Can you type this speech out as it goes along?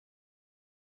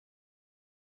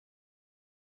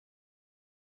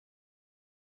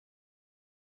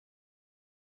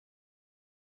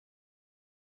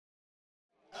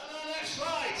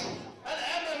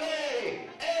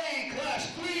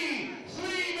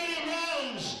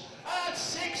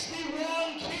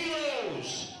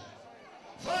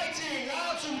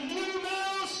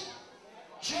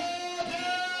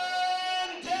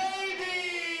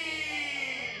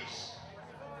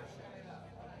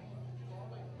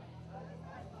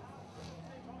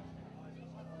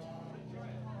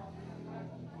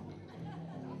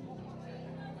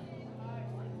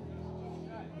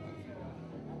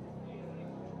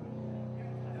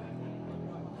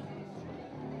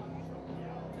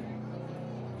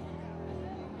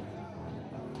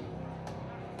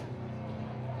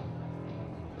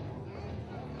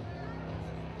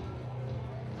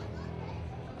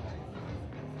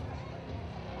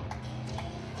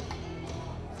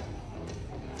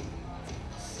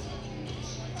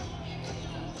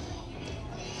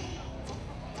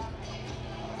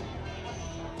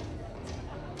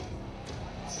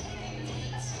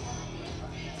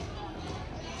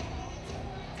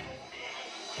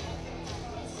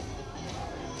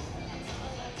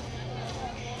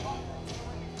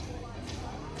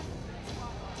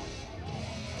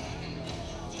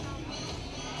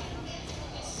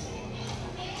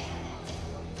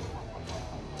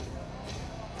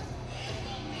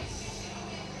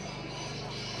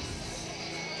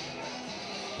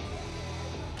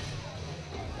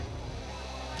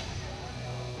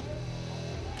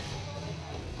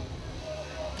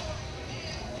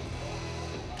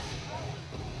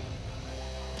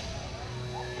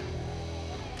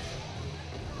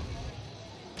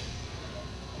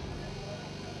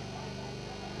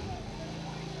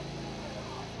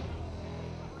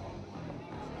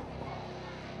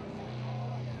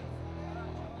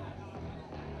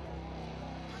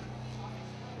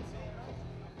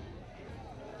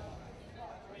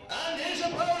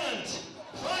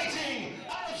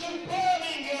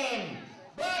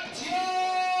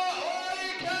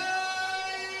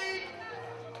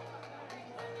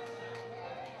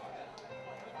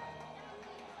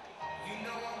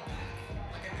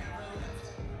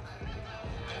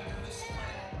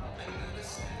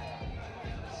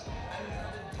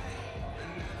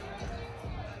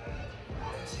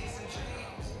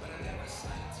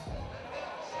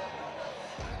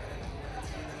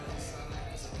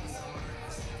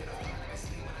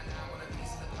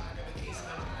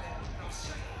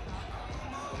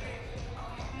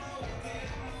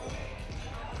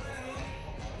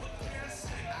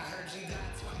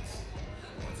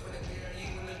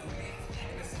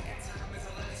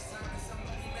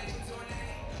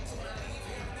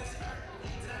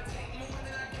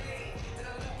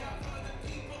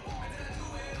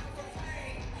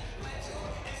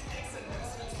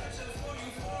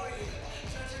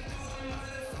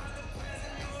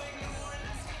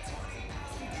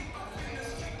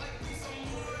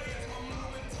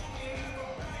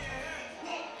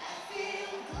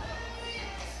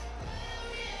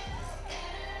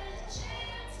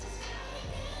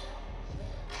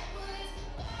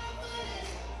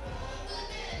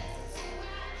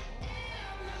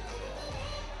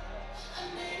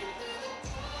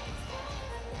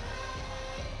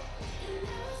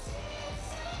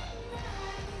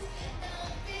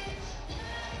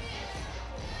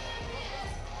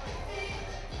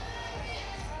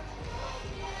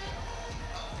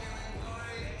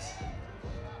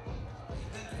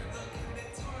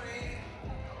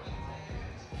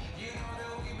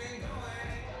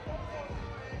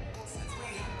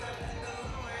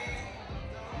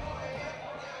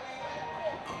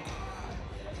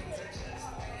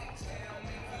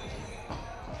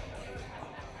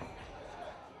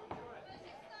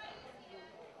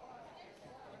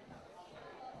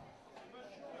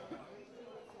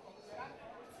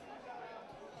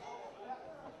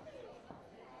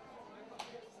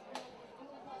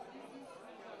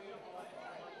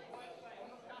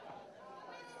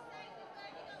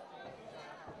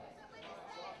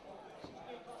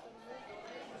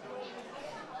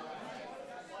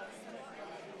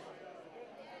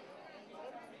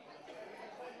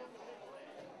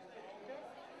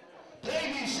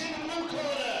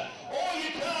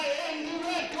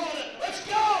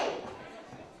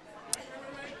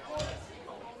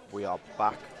We are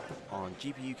back on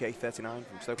GPUK 39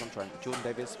 from Stoke-on-Trent. Jordan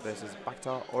Davies versus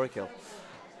Bakhtyaar Oryakhail.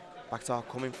 Bakhtyaar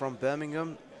coming from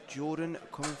Birmingham, Jordan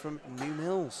coming from New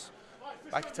Mills.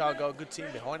 Bakhtyaar got a good team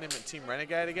behind him and Team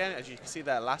Renegade again. As you can see,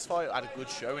 their last fight had a good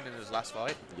showing in his last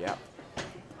fight. Yeah.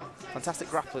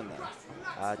 Fantastic grappling there.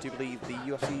 I do believe the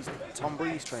UFC's Tom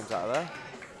Breeze trains out of there.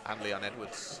 And Leon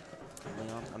Edwards.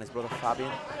 Leon and his brother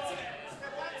Fabian.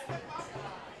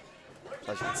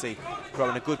 So as you can see,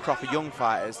 growing a good crop of young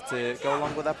fighters to go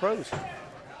along with their pros.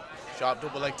 Sharp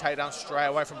double leg takedown straight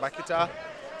away from Bakhtyaar.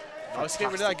 Nice to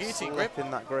get rid of that guillotine grip.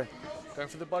 In that grip. Going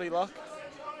for the body lock.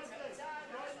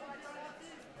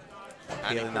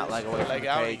 Peeling that leg away from the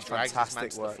cage.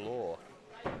 Fantastic work. The floor.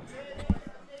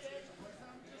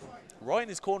 Right in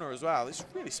his corner as well. It's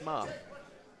really smart.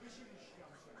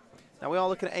 Now we are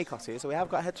looking at A-class here, so we have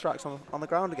got head strikes on the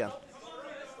ground again.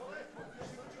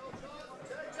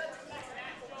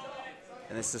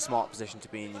 And this is a smart position to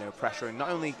be in, you know, pressuring not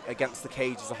only against the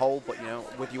cage as a whole, but, you know,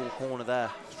 with your corner there.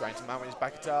 Trying to mount his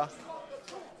Bakhtyaar.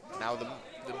 Now the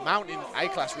mounting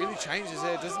A-class really changes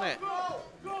here, doesn't it?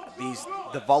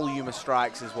 The volume of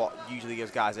strikes is what usually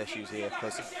gives guys issues here,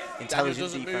 because intelligent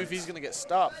doesn't move, he's going to get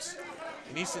stopped.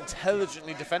 He needs to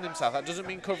intelligently defend himself. That doesn't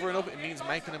mean covering up, it means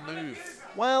making a move.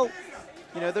 Well,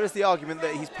 you know, there is the argument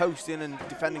that he's posting and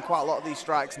defending quite a lot of these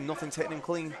strikes and nothing's hitting him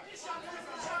clean.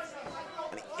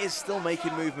 And he is still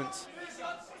making movements.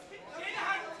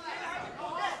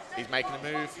 He's making a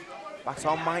move.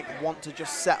 Bakhtyaar might want to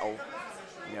just settle,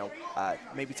 you know,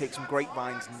 maybe take some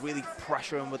grapevines and really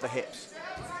pressure him with the hips.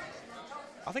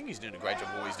 I think he's doing a great job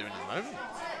of what he's doing at the moment.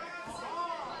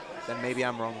 Then maybe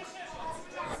I'm wrong.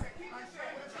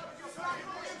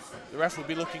 The ref will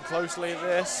be looking closely at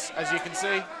this, as you can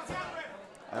see.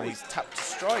 And he's tapped to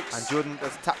strikes. And Jordan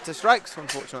has tapped to strikes,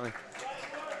 unfortunately.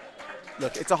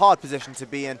 Look, it's a hard position to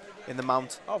be in the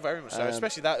mount. Oh, very much so,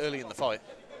 especially that early in the fight.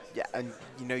 Yeah, and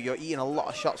you know, you're eating a lot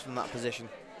of shots from that position.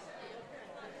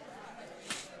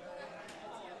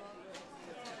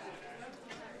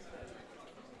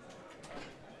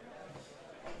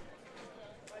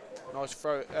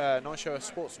 Nice show of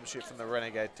sportsmanship from the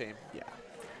Renegade team. Yeah,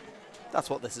 that's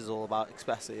what this is all about,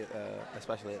 especially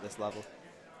at this level.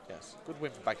 Yes, good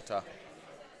win for Bakhtyaar.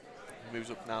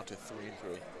 Moves up now to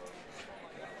 3-3.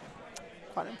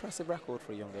 Quite an impressive record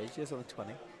for a young age. He's only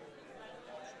 20.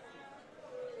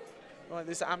 Right,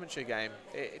 this amateur game,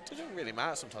 it doesn't really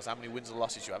matter sometimes how many wins or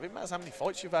losses you have. It matters how many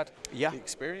fights you've had. Yeah. The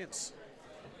experience.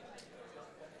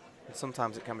 And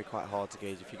sometimes it can be quite hard to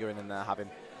gauge if you're going in there having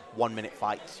 1-minute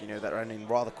fights, you know, that are ending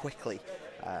rather quickly.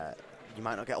 You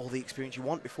might not get all the experience you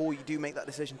want before you do make that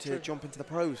decision to jump into the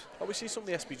pros. Oh, we see some of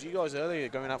the SPG guys earlier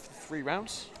going out for 3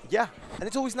 rounds. Yeah, and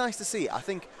it's always nice to see. I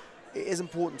think it is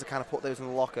important to kind of put those in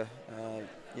the locker.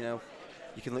 You know,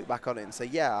 you can look back on it and say,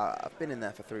 yeah, I've been in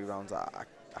there for 3 rounds. I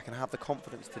can have the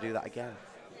confidence to do that again.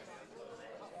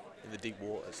 In the deep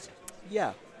waters.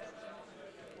 Yeah.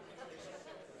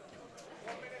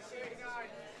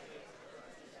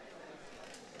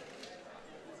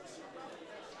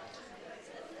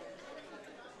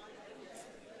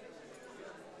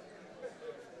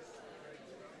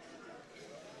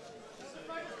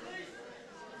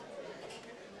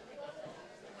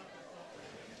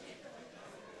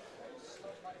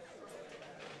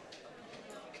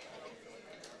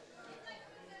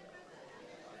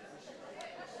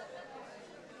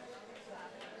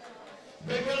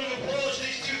 Big round of applause for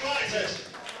these 2 fighters.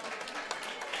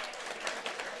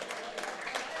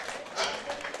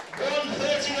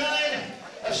 139,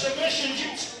 a submission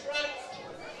due to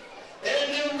in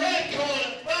the red corner,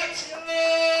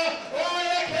 Bakhtyaar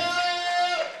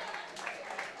Oryakhail.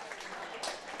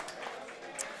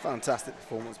 Fantastic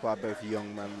performance by both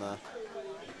young men there.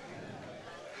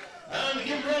 And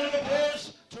give a round of applause.